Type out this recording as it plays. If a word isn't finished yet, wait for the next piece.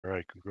All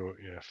right, go.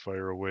 Yeah,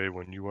 fire away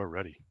when you are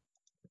ready.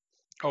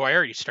 Oh, I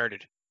already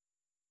started.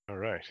 All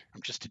right.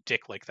 I'm just a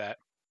dick like that.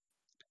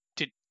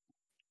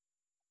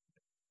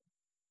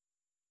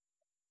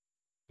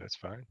 That's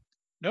fine.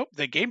 Nope,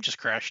 the game just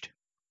crashed.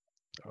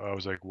 I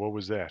was like, what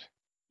was that?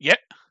 Yep.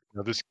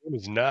 Now, this game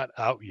is not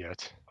out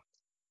yet.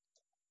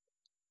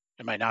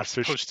 Am I not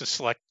Officially. supposed to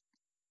select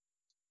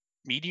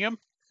medium?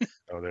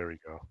 Oh, there we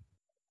go.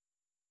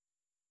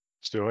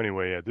 So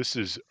anyway, this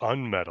is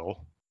UnMetal.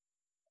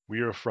 We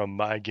are from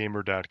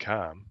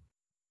MyGamer.com.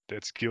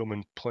 That's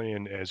Gillman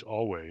playing as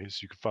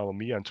always. You can follow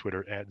me on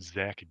Twitter at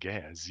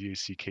ZackGaz,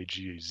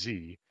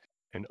 ZACKGAZ.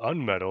 And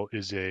UnMetal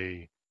is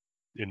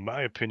in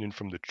my opinion,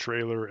 from the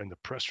trailer and the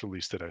press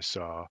release that I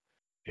saw,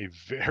 a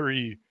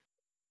very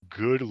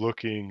good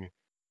looking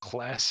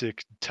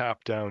classic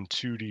top down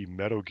 2D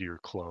Metal Gear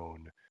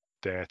clone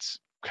that's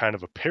kind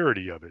of a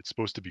parody of it. It's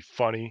supposed to be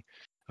funny.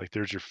 Like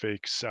there's your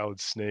fake Solid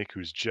Snake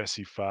who's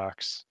Jesse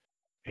Fox.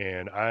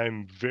 And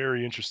I'm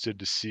very interested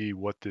to see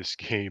what this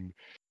game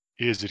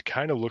is. It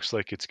kind of looks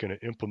like it's going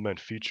to implement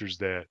features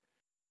that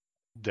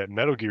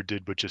Metal Gear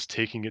did, but just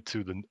taking it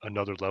to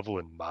another level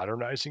and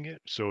modernizing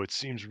it. So it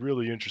seems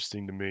really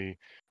interesting to me.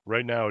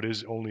 Right now, it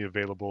is only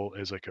available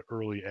as like an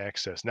early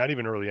access, not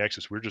even early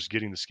access. We're just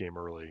getting this game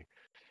early,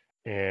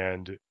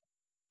 and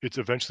it's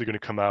eventually going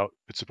to come out.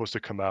 It's supposed to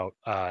come out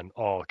on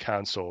all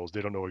consoles.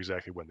 They don't know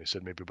exactly when. They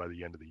said maybe by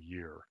the end of the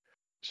year.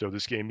 So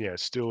this game, yeah,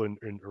 is still in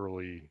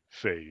early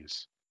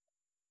phase.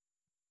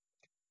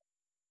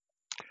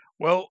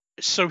 Well,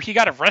 so he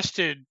got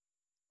arrested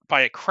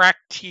by a crack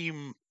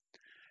team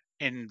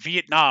in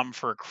Vietnam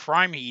for a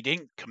crime he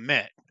didn't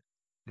commit,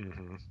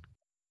 Hmm.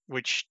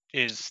 which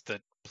is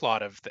the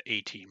plot of the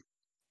A Team.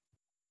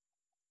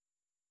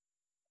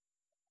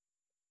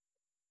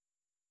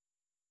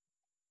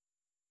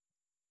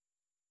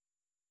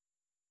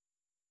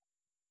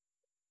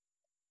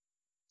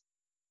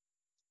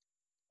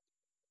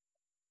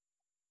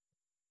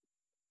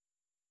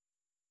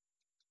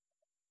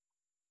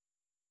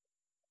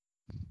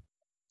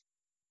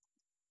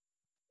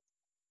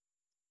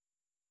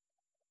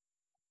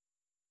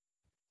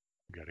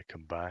 Got to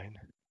combine.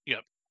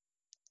 Yep.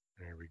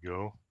 There we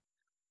go.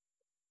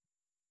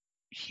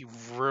 He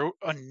wrote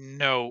a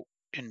note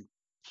in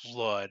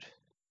blood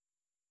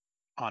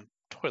on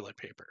toilet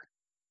paper.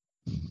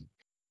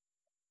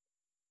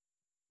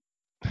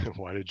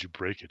 Why did you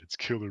break it? It's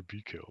kill or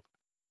be killed.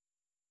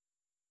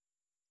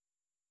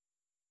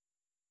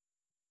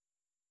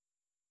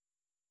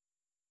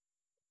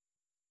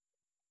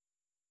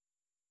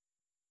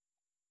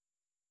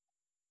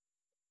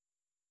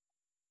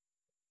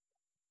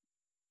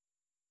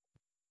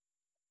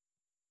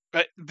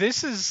 But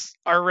this is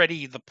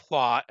already the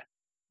plot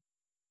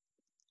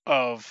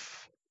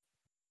of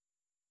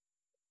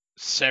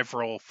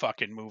several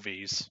fucking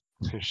movies.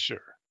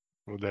 Sure.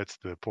 Well, that's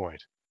the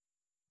point.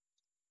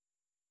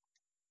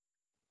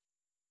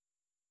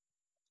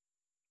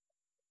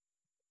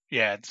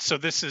 Yeah, so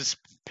this is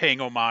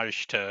paying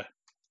homage to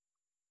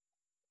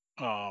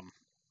Where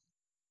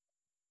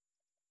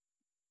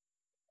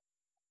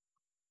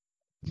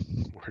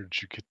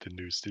did you get the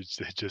news? Did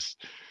they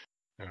just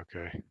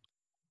okay?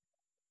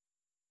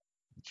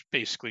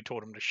 basically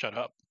told him to shut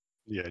up.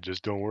 Yeah,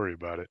 just don't worry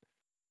about it.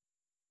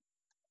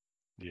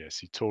 Yes,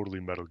 he totally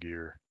Metal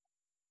Gear.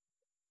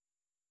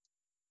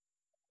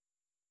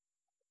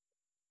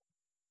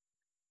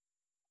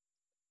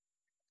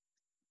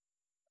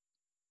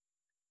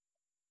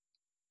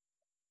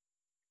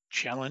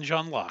 Challenge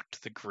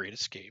unlocked, the Great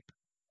Escape.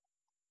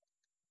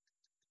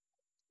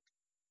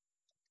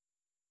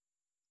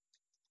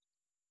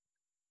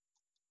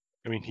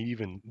 I mean, he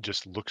even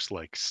just looks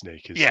like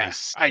Snake. Yeah, His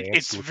stance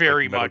it's looks like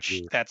very Metal much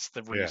Gear. that's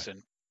the Yeah,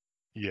 reason.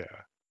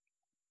 yeah.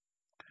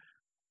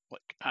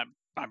 Like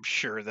I'm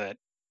sure that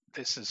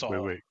this is Wait,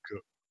 all. wait. Go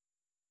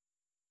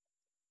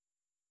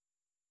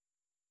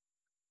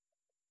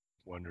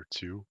 1 or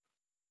 2.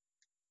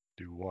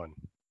 Do 1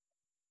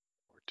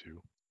 or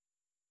 2.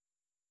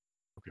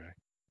 Okay.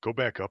 Go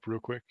back up real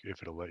quick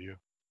if it'll let you.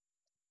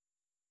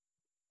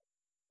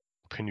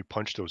 Can you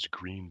punch those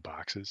green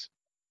boxes?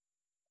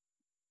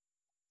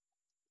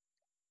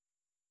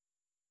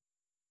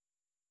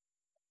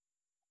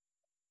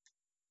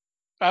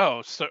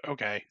 Oh, so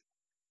okay.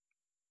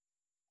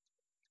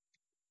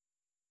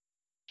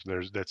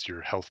 So that's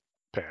your health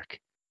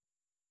pack.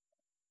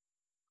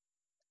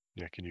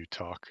 Yeah, can you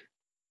talk?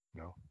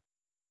 No.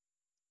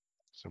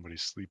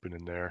 Somebody's sleeping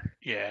in there.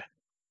 Yeah.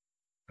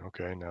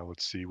 Okay, now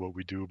let's see what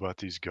we do about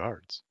these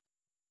guards.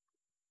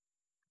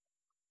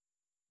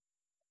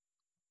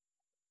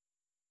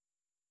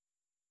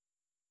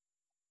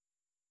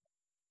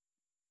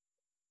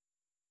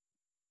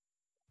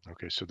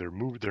 Okay, so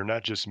they're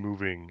not just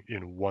moving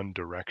in one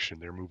direction,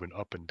 they're moving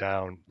up and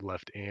down,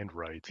 left and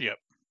right. Yep.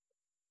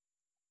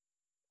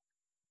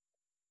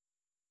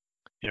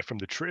 Yeah, from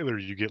the trailer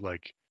you get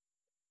like,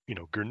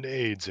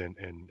 grenades and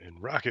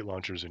rocket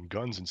launchers and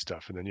guns and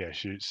stuff. And then yeah,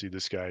 you see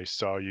this guy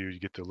saw you, you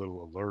get the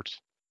little alert.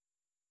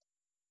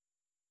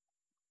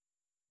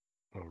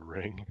 A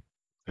ring.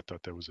 I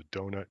thought that was a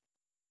donut.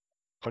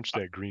 Punch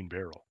that green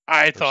barrel.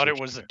 I Or thought it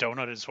search was a that.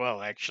 donut as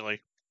well,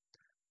 actually.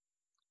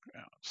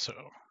 So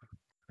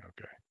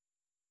Okay.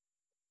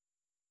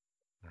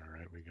 All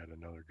right, we got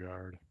another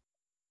guard.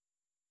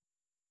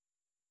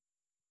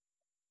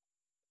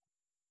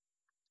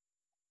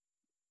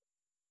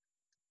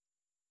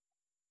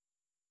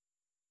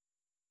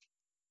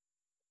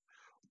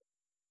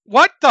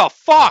 what the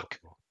fuck?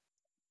 Uh-oh.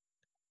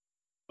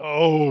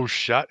 Oh,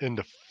 shot in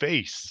the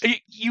face.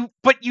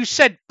 But you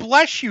said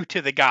bless you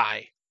to the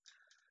guy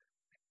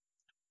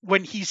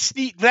when he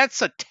sneaked.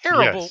 That's a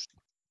terrible. Yes,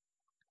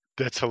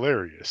 that's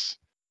hilarious.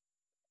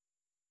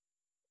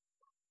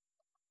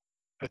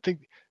 I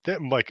think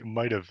that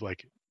might have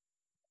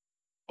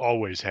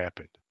always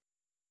happened.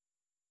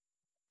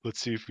 Let's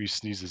see if he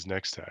sneezes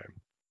next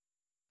time.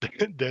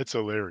 That's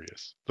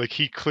hilarious. Like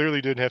he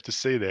clearly didn't have to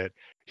say that.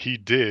 He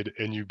did,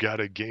 and you got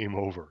a game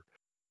over.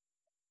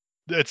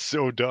 That's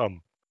so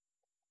dumb.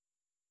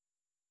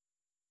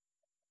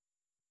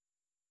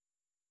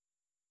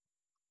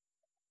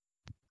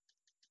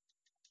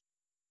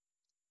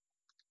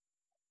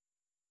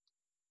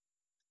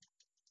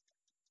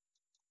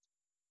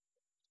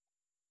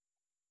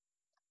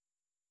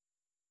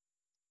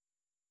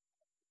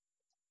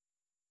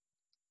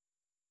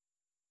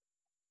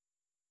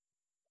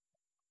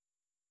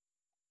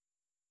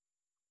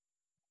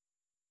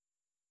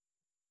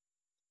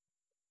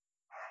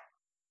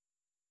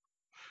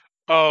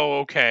 Oh,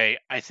 okay.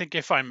 I think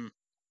if I'm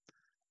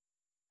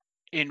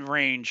in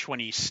range when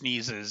he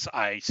sneezes,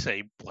 I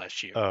say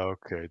bless you. Oh,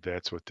 okay,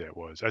 that's what that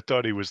was. I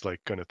thought he was like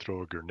gonna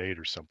throw a grenade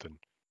or something.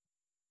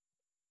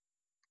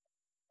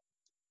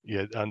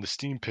 Yeah, on the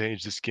Steam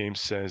page, this game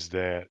says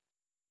that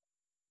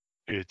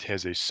it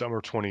has a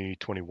summer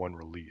 2021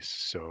 release.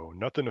 So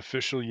nothing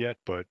official yet,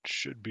 but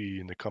should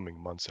be in the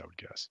coming months, I would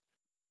guess.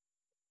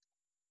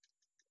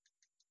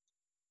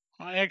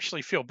 I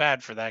actually feel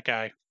bad for that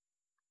guy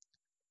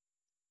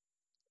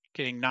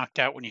getting knocked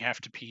out when you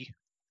have to pee.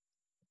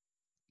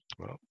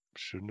 Well,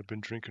 shouldn't have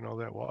been drinking all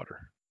that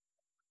water.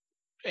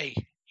 Hey,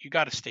 you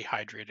got to stay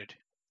hydrated.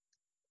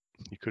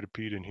 He could have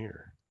peed in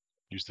here.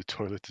 Use the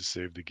toilet to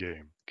save the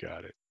game.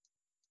 Got it.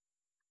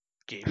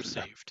 Game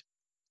saved.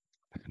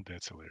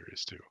 That's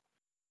hilarious too.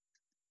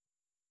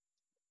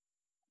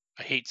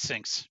 I hate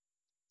sinks.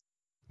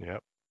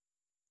 Yep.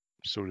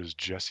 So does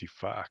Jesse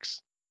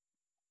Fox.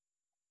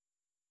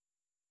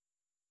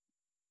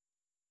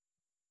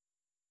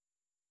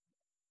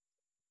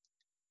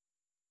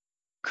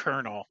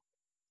 Colonel,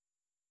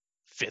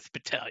 5th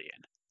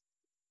Battalion.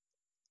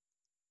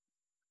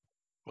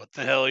 What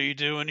the hell are you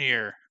doing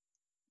here?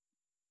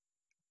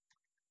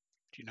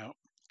 Do you know?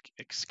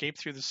 Escape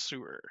through the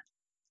sewer.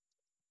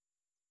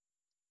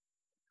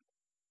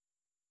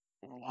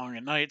 Long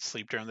at night,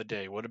 sleep during the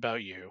day. What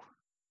about you?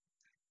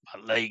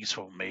 My legs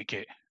won't make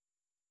it.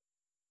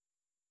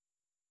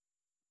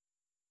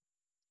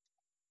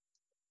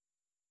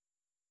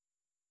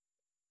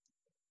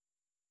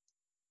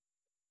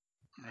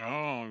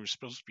 Oh, he was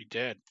supposed to be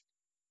dead.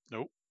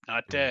 Nope,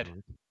 not dead. Hmm.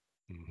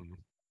 Hmm.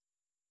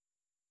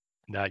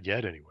 Not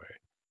yet, anyway.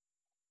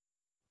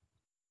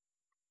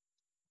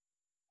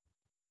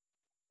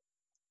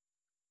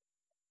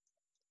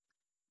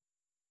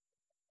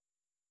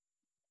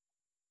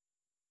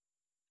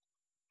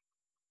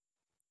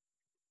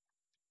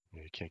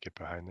 Yeah, you can't get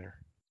behind there.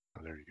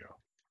 Oh, there you go.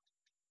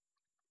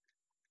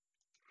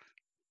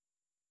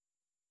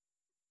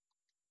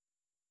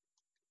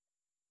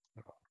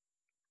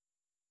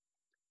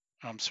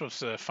 I'm supposed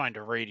to find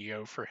a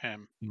radio for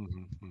him.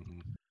 Hmm. Hmm.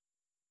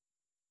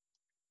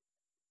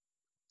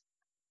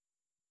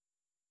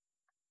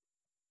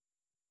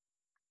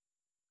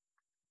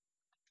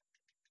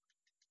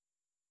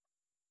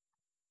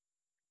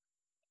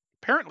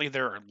 Apparently,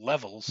 there are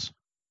levels.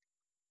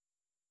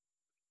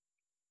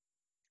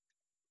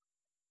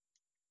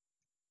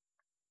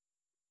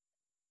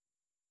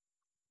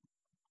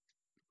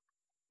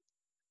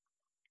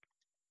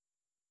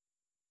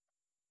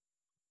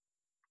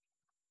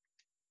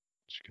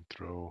 You can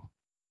throw.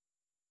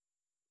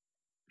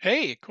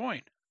 Hey, a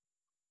coin.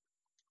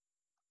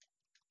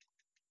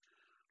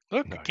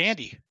 Look, a Nice.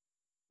 candy.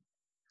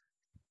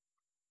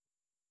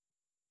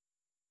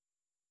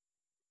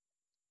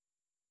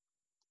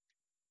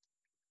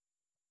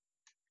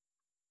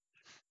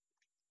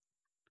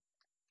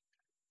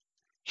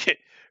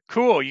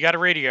 Cool, you got a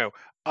radio.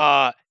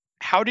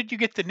 How did you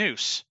get the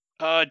noose?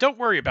 Don't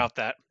worry about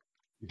that.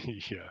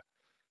 Yeah.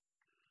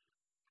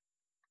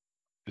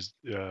 Is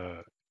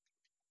oh,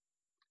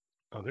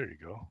 there you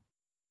go.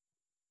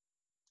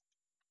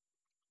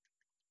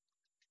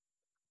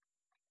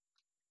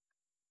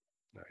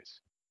 Nice.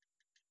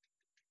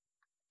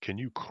 Can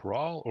you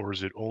crawl, or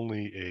is it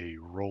only a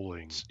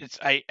rolling?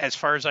 As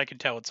far as I can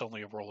tell, it's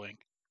only a rolling.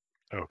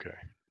 Okay.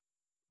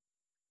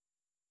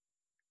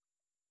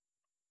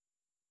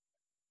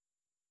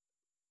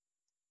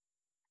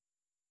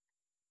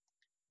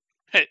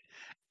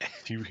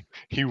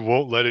 He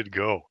won't let it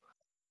go.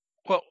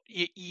 Well,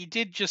 you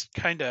did just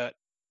kind of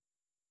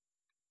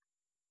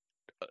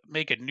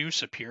make a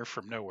noose appear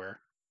from nowhere.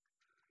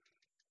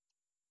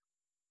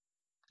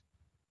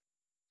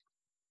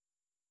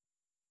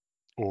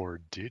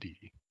 Or did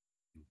he?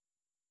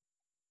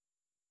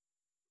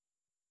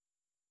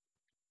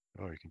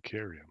 Oh, you can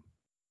carry him.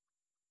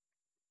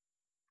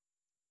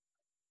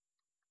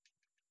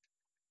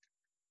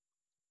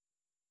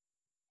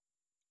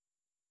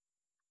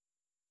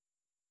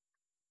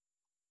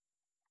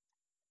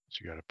 So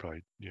you gotta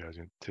probably, yeah, I was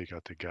gonna take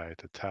out the guy at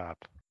the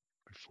top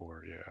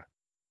before, yeah.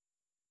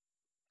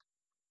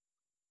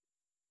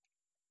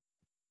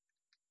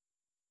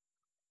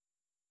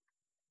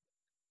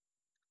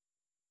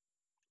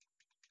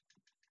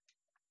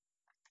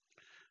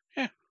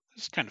 Yeah,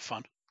 it's kind of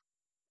fun.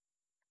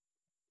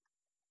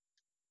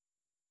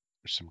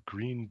 There's some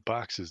green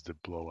boxes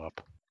that blow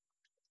up.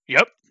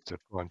 Yep. It's a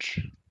bunch.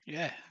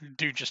 Yeah,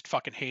 dude just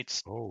fucking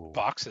hates Oh,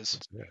 boxes.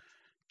 what's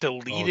that?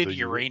 Oh, Deleted the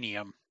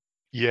uranium.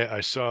 yeah,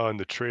 I saw in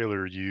the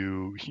trailer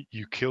you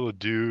kill a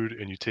dude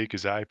and you take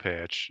his eye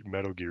patch,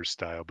 Metal Gear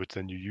style, but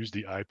then you use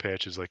the eye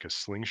patch as like a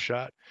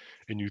slingshot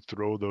and you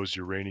throw those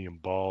uranium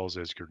balls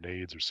as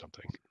grenades or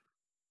something.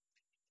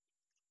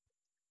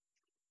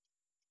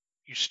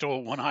 You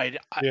stole one-eyed.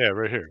 Yeah,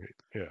 right here.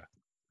 Yeah.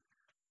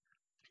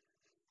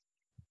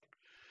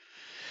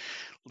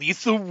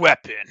 Lethal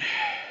weapon.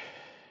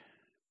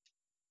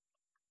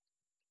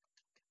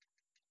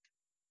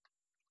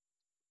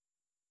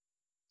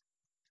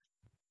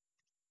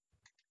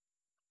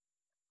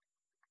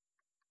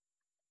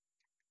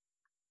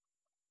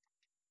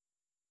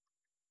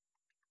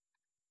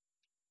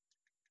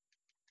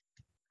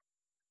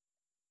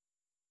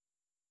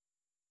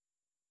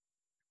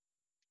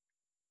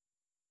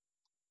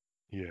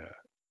 Yeah.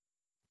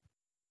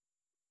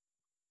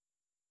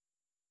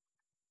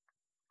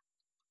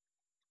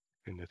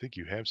 And I think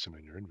you have some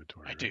in your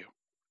inventory, I right? do.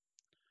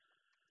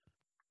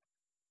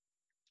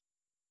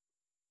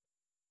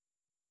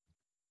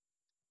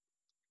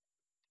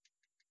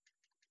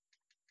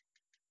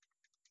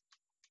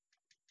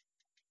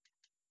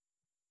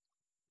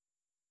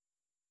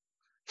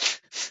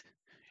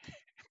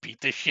 Beat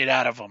the shit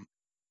out of him.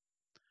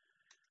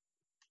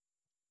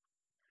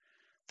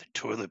 The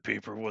toilet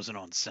paper wasn't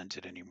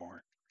unscented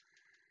anymore.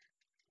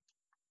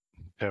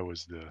 That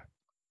was the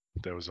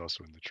that was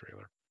also in the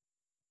trailer.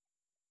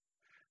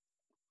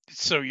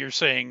 So you're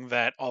saying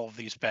that all of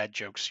these bad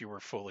jokes you were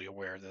fully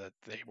aware that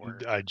they were.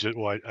 I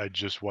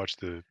just watched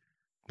the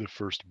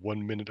first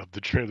 1 minute of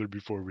the trailer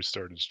before we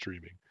started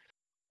streaming.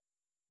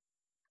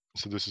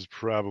 So this is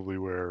probably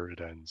where it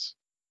ends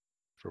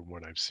from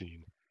what I've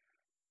seen.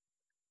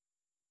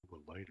 Ooh,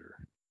 a lighter.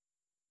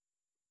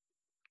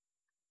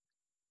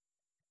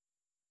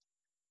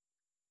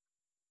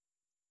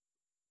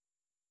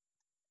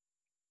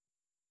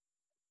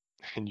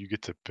 And you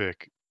get to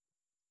pick.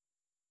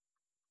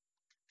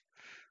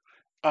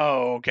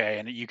 Oh, okay,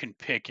 and you can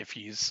pick if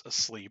he's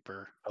asleep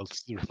or.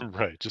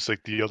 Right, just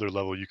like the other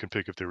level, you can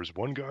pick if there was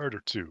one guard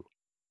or two.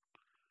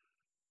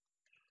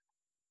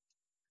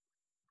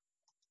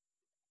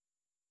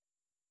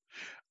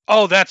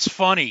 Oh, that's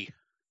funny.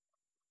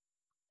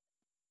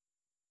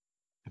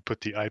 You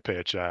put the eye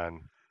patch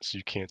on so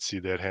you can't see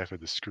that half of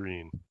the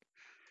screen.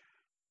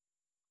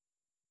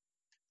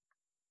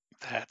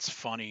 That's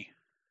funny.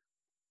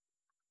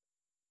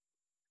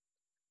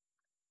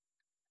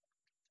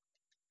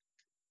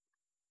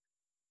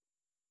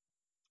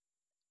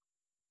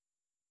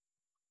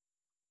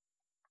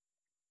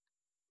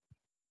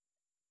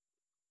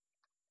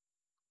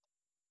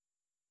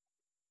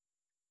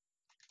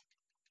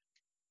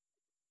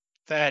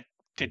 That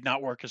did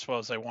not work as well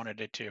as I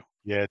wanted it to.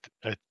 Yeah,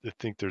 I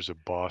think there's a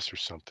boss or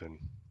something.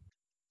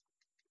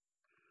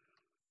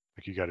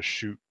 Like you got to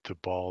shoot the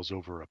balls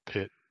over a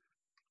pit.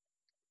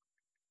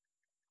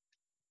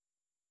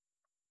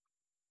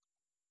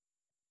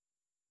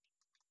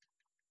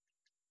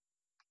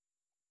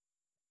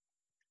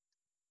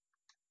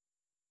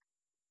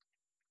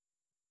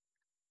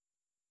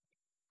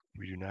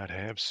 We do not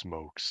have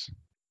smokes.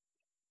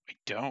 I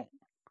don't.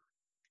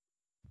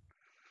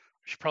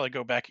 I should probably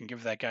go back and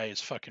give that guy his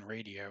fucking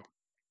radio.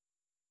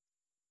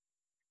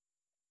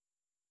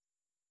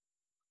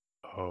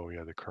 Oh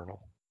yeah, the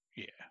colonel.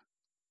 Yeah.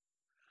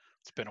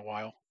 It's been a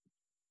while.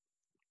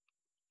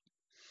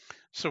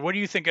 So what are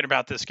you thinking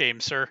about this game,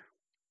 sir?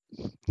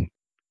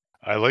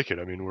 I like it.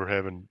 I mean, we're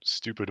having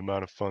stupid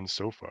amount of fun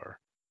so far.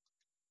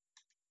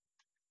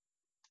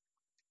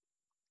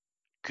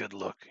 Good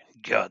luck.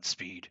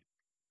 Godspeed.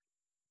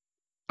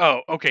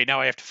 Oh, okay,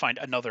 now I have to find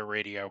another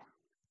radio.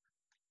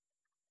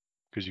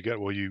 Because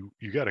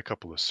you got a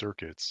couple of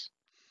circuits.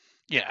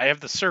 Yeah, I have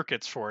the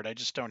circuits for it. I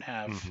just don't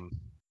have Hmm.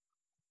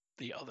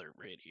 the other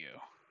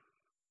radio.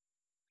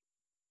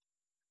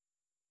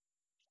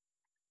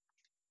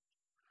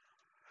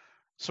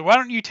 So why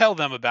don't you tell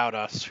them about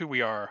us, who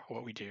we are,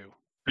 what we do?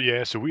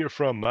 Yeah, so we are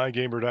from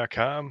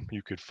MyGamer.com.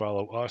 You could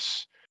follow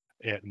us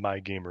at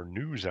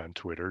MyGamerNews on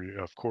Twitter.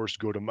 Of course,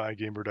 go to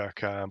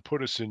MyGamer.com.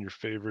 Put us in your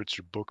favorites,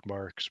 your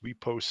bookmarks. We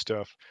post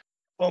stuff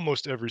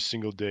almost every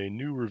single day.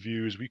 New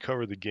reviews. We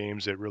cover the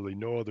games that really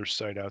no other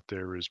site out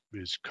there is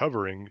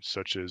covering,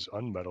 such as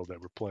UnMetal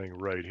that we're playing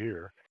right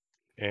here.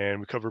 And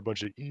we cover a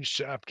bunch of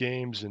eShop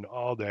games and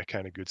all that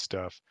kind of good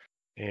stuff.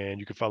 And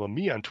you can follow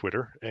me on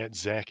Twitter at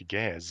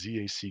ZackGaz,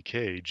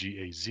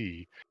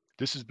 ZackGaz.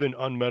 This has been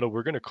UnMetal.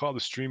 We're going to call the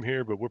stream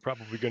here, but we're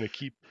probably going to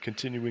keep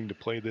continuing to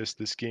play this.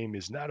 This game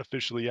is not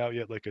officially out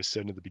yet, like I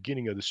said in the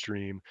beginning of the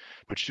stream,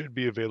 but should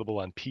be available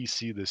on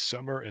PC this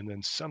summer. And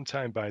then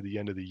sometime by the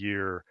end of the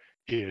year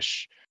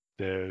ish,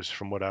 there's,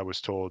 from what I was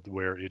told,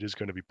 where it is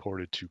going to be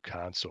ported to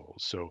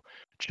consoles. So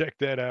check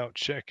that out.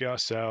 Check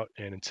us out.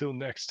 And until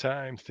next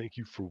time, thank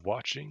you for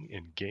watching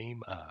and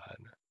game on.